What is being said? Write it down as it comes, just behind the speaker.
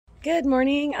Good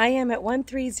morning. I am at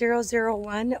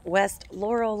 13001 West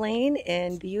Laurel Lane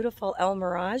in beautiful El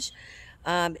Mirage,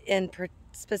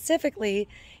 specifically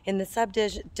in the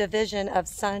subdivision of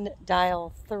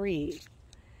Sundial 3.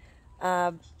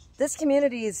 This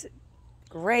community is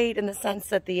great in the sense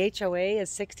that the HOA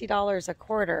is $60 a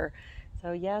quarter.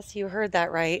 So yes, you heard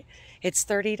that right. It's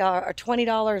 $30 or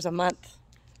 $20 a month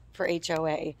for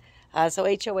HOA. So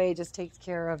HOA just takes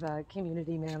care of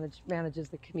community, manages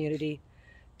the community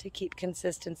to keep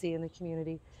consistency in the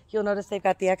community. You'll notice they've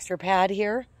got the extra pad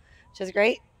here, which is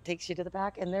great. Takes you to the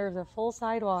back, and there's a full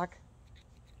sidewalk.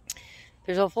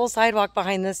 There's a full sidewalk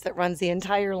behind this that runs the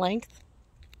entire length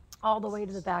all the way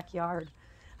to the backyard,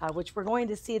 which we're going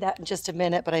to see that in just a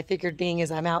minute, but I figured being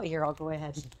as I'm out here, I'll go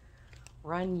ahead and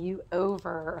run you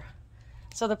over.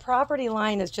 So the property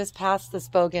line is just past this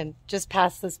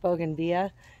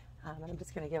bougainvillea. And I'm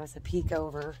just going to give us a peek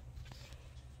over.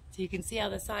 So you can see how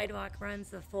the sidewalk runs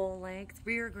the full length.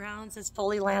 Rear grounds is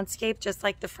fully landscaped, just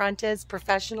like the front is,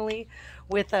 professionally,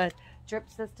 with a drip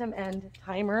system and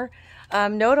timer.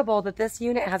 Notable that this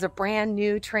unit has a brand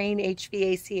new TRANE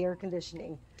HVAC air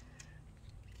conditioning.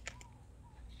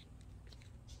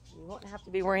 You won't have to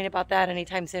be worrying about that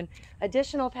anytime soon.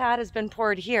 Additional pad has been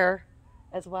poured here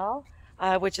as well,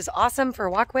 which is awesome for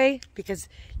walkway, because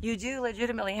you do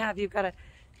legitimately have, you've got a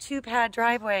 2-pad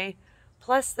driveway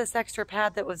plus this extra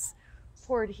pad that was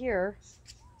poured here,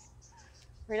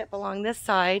 right up along this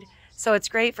side. So it's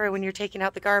great for when you're taking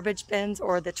out the garbage bins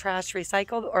or the trash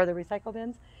recycled or the recycle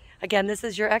bins. Again, this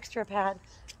is your extra pad,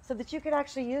 so that you could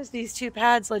actually use these 2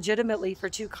 pads legitimately for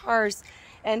 2 cars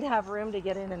and have room to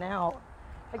get in and out.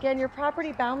 Again, your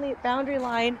property boundary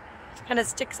line kind of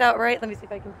sticks out right. Let me see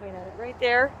if I can point at it right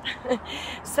there.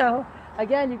 So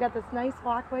again, you've got this nice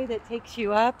walkway that takes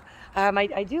you up.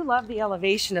 I do love the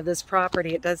elevation of this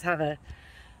property. It does have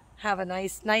a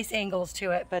nice angles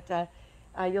to it, but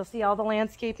you'll see all the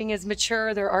landscaping is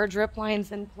mature. There are drip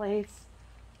lines in place.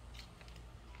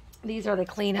 These are the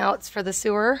clean outs for the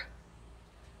sewer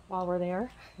while we're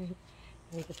there.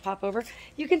 Let me just pop over.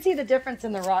 You can see the difference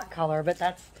in the rock color, but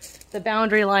that's the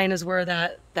boundary line is where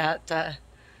that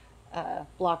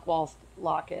block wall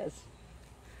lock is.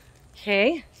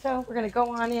 Okay, so we're going to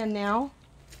go on in now.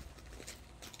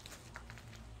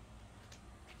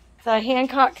 It's a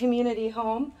Hancock Community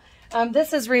Home.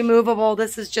 This is removable.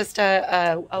 This is just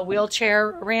a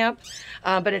wheelchair ramp,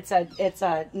 but it's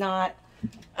not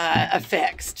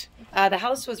affixed. The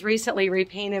house was recently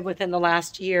repainted within the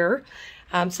last year,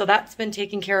 so that's been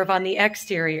taken care of on the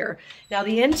exterior. Now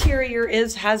the interior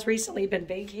has recently been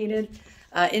vacated.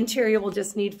 Interior will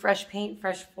just need fresh paint,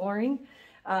 fresh flooring.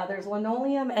 There's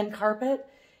linoleum and carpet.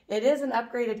 It is an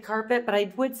upgraded carpet, but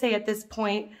I would say at this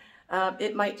point,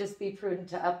 it might just be prudent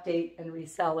to update and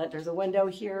resell it. There's a window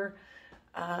here.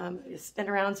 You spin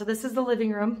around. So this is the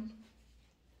living room,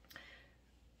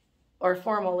 or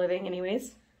formal living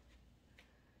anyways.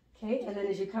 Okay, and then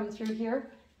as you come through here,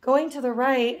 going to the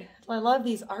right, I love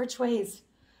these archways.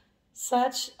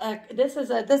 This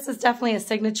is definitely a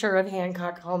signature of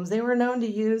Hancock homes. They were known to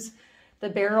use the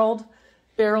barreled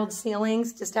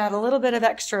ceilings, just add a little bit of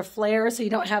extra flair so you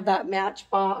don't have that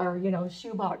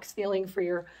shoebox feeling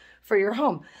for your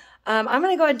home. I'm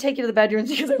going to go ahead and take you to the bedrooms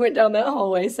because I went down that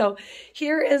hallway. So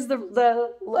here is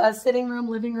the sitting room,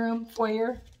 living room,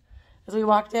 foyer. As we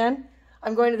walked in,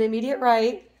 I'm going to the immediate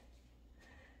right.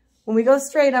 When we go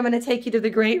straight, I'm going to take you to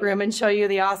the great room and show you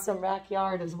the awesome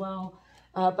backyard as well.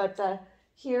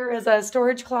 Here is a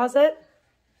storage closet.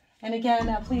 And again,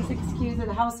 please excuse me,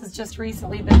 the house has just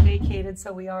recently been vacated,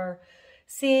 so we are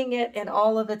seeing it in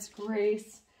all of its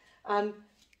grace.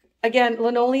 Again,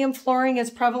 linoleum flooring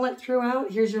is prevalent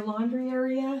throughout. Here's your laundry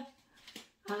area,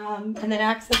 and then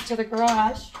access to the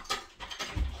garage.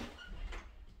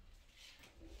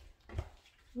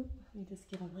 Let me just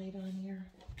get a light on here.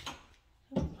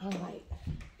 All right.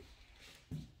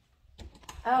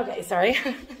 Okay, sorry.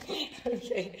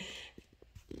 Okay.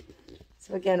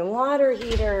 So again, water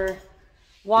heater.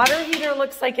 Water heater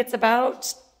looks like it's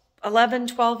about 11,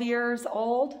 12 years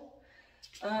old.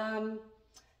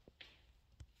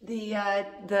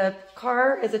 The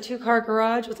car is a 2-car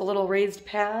garage with a little raised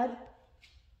pad.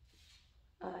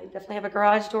 You definitely have a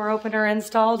garage door opener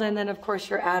installed, and then of course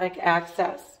your attic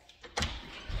access.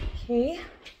 Okay.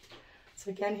 So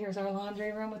again, here's our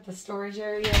laundry room with the storage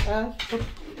area above. Oh,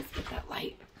 let me just get that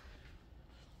light.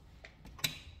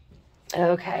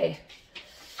 Okay.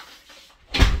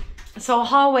 So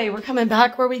hallway, we're coming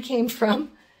back where we came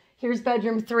from. Here's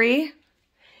bedroom 3.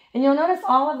 And you'll notice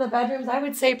all of the bedrooms, I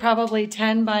would say probably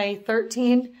 10 by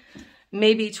 13,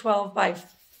 maybe 12 by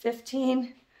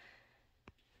 15.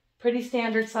 Pretty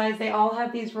standard size. They all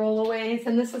have these rollaways,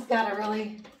 and this has got a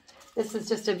really, this is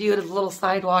just a view of the little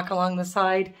sidewalk along the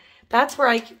side. That's where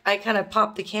I kind of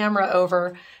popped the camera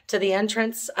over to the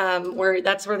entrance,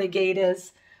 that's where the gate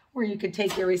is, where you could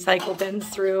take your recycle bins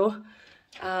through.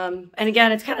 And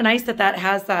again, it's kind of nice that that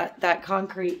has that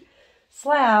concrete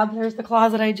slab. There's the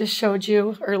closet I just showed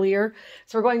you earlier.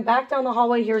 So we're going back down the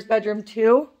hallway. Here's bedroom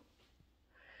 2.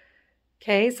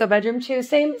 Okay, so bedroom 2,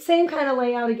 same kind of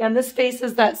layout again. This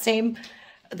faces the same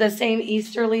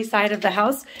easterly side of the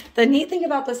house. The neat thing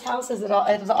about this house is it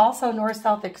is also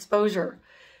north-south exposure.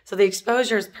 So the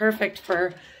exposure is perfect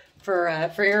for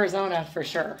Arizona for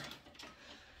sure.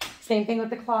 Same thing with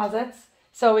the closets.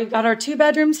 So we've got our 2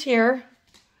 bedrooms here.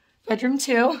 Bedroom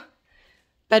 2,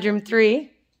 bedroom 3,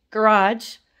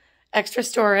 garage, extra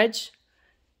storage.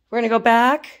 We're going to go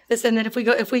back this, and then if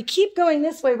we keep going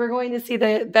this way, we're going to see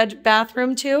the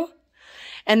bathroom 2.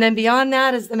 And then beyond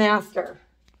that is the master.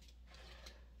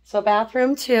 So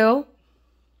bathroom 2.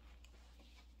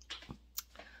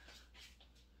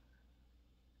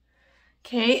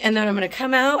 Okay, and then I'm going to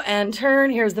come out and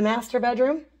turn. Here's the master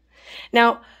bedroom.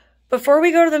 Now, before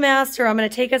we go to the master, I'm going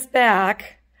to take us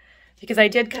back, because I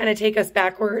did kind of take us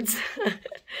backwards.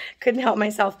 Couldn't help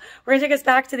myself. We're going to take us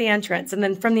back to the entrance, and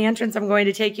then from the entrance, I'm going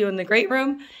to take you in the great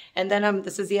room, and then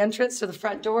this is the entrance to the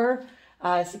front door,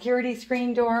 security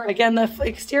screen door. Again, the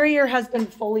exterior has been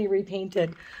fully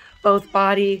repainted, both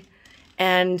body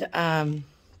and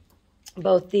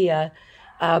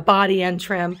body and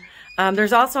trim.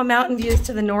 There's also mountain views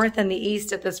to the north and the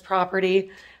east at this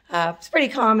property. It's pretty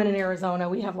common in Arizona.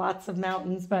 We have lots of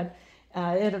mountains, but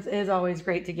it is always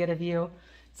great to get a view.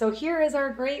 So here is our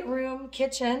great room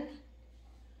kitchen.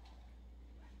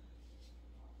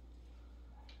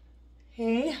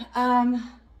 Okay,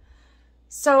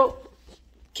 so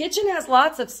kitchen has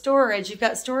lots of storage. You've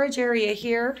got storage area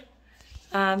here.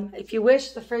 If you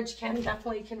wish, the fridge can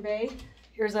definitely convey.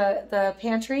 Here's the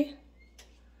pantry.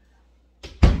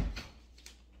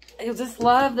 I just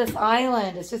love this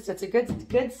island. It's a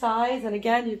good size, and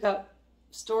again, you've got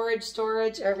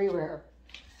storage everywhere.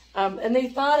 And they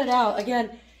thought it out.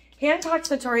 Again, Hancock's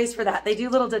notorious for that. They do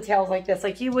little details like this,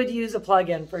 like you would use a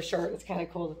plug-in for sure. It's kind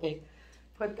of cool that they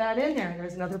put that in there.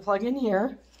 There's another plug-in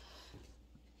here.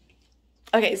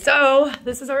 Okay, so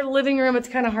this is our living room. It's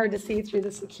kind of hard to see through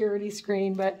the security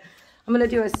screen, but I'm going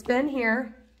to do a spin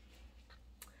here.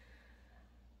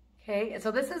 Okay, so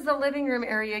this is the living room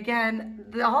area. Again,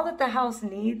 all that the house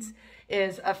needs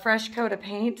is a fresh coat of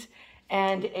paint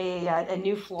and a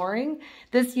new flooring.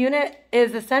 This unit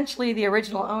is essentially the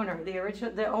original owner.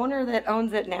 The owner that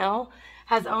owns it now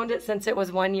has owned it since it was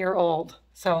 1 year old.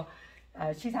 So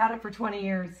she's had it for 20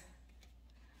 years.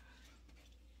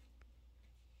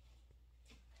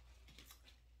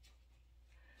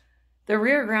 The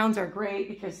rear grounds are great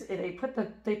because they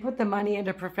put the money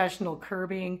into professional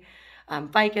curbing,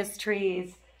 ficus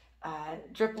trees,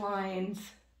 drip lines,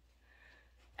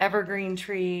 evergreen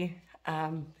tree.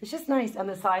 It's just nice on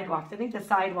the sidewalks. I think the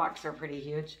sidewalks are pretty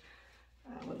huge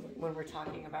when we're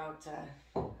talking about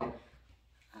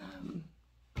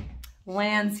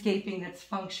landscaping that's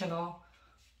functional.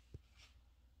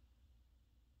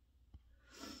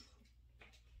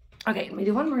 Okay, let me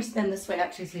do one more spin this way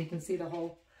actually so you can see the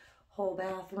whole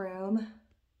bathroom.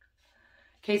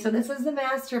 Okay, so this is the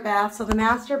master bath. So the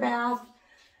master bath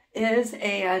is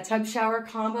a tub shower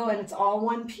combo, and it's all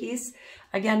one piece.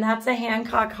 Again, that's a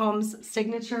Hancock Homes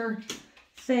signature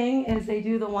thing, is they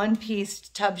do the one piece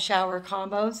tub shower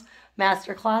combos.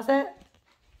 Master closet.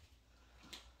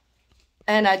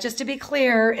 And just to be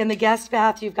clear, in the guest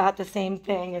bath, you've got the same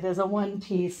thing. It is a one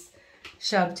piece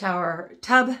tub.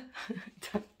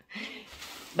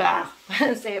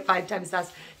 Say it 5 times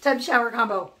fast. Tub shower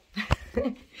combo.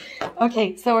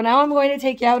 Okay, so now I'm going to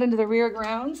take you out into the rear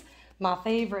grounds. My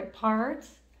favorite part.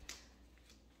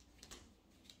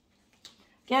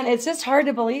 Again, it's just hard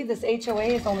to believe this HOA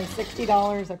is only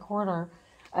 $60 a quarter.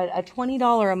 A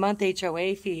 $20 a month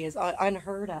HOA fee is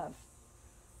unheard of,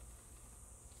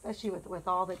 especially with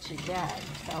all that you get.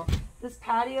 So this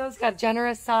patio's got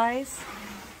generous size.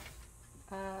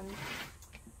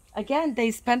 Again,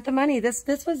 they spent the money.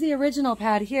 This was the original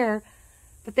pad here,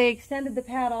 but they extended the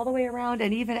pad all the way around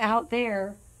and even out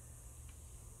there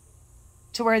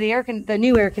to where the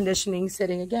new air conditioning is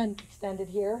sitting. Again, extended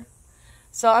here.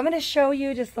 So I'm going to show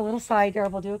you just a little side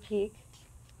yard. We'll do a peek.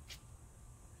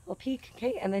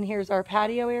 Okay, and then here's our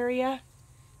patio area.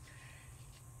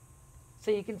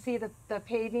 So you can see the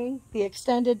paving, the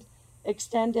extended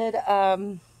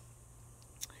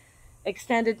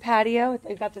patio.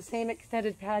 They've got the same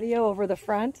extended patio over the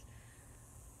front.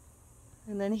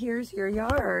 And then here's your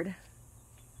yard.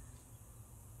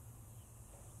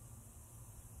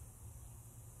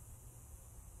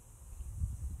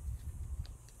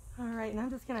 All right, and I'm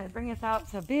just gonna bring us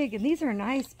out to big, and these are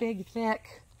nice, big,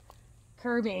 thick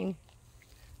curbing.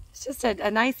 It's just a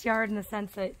nice yard in the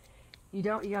sense that you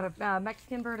got a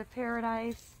Mexican bird of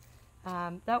paradise.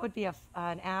 That would be an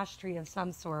ash tree of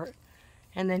some sort.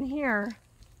 And then here,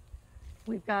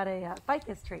 we've got a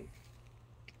ficus tree.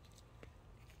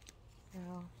 So,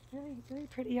 very, very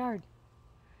pretty yard.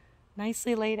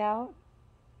 Nicely laid out.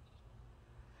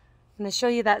 I'm going to show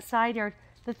you that side yard.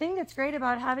 The thing that's great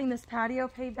about having this patio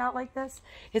paved out like this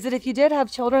is that if you did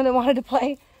have children that wanted to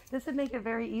play, this would make it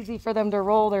very easy for them to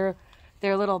roll their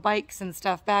little bikes and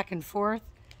stuff back and forth,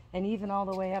 and even all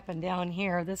the way up and down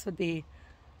here. This would be,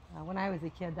 when I was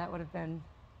a kid, that would have been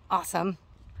awesome.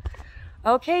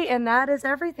 Okay, and that is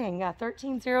everything.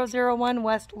 13001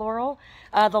 West Laurel.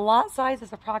 The lot size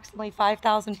is approximately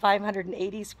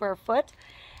 5,580 square foot.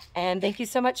 And thank you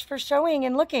so much for showing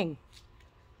and looking.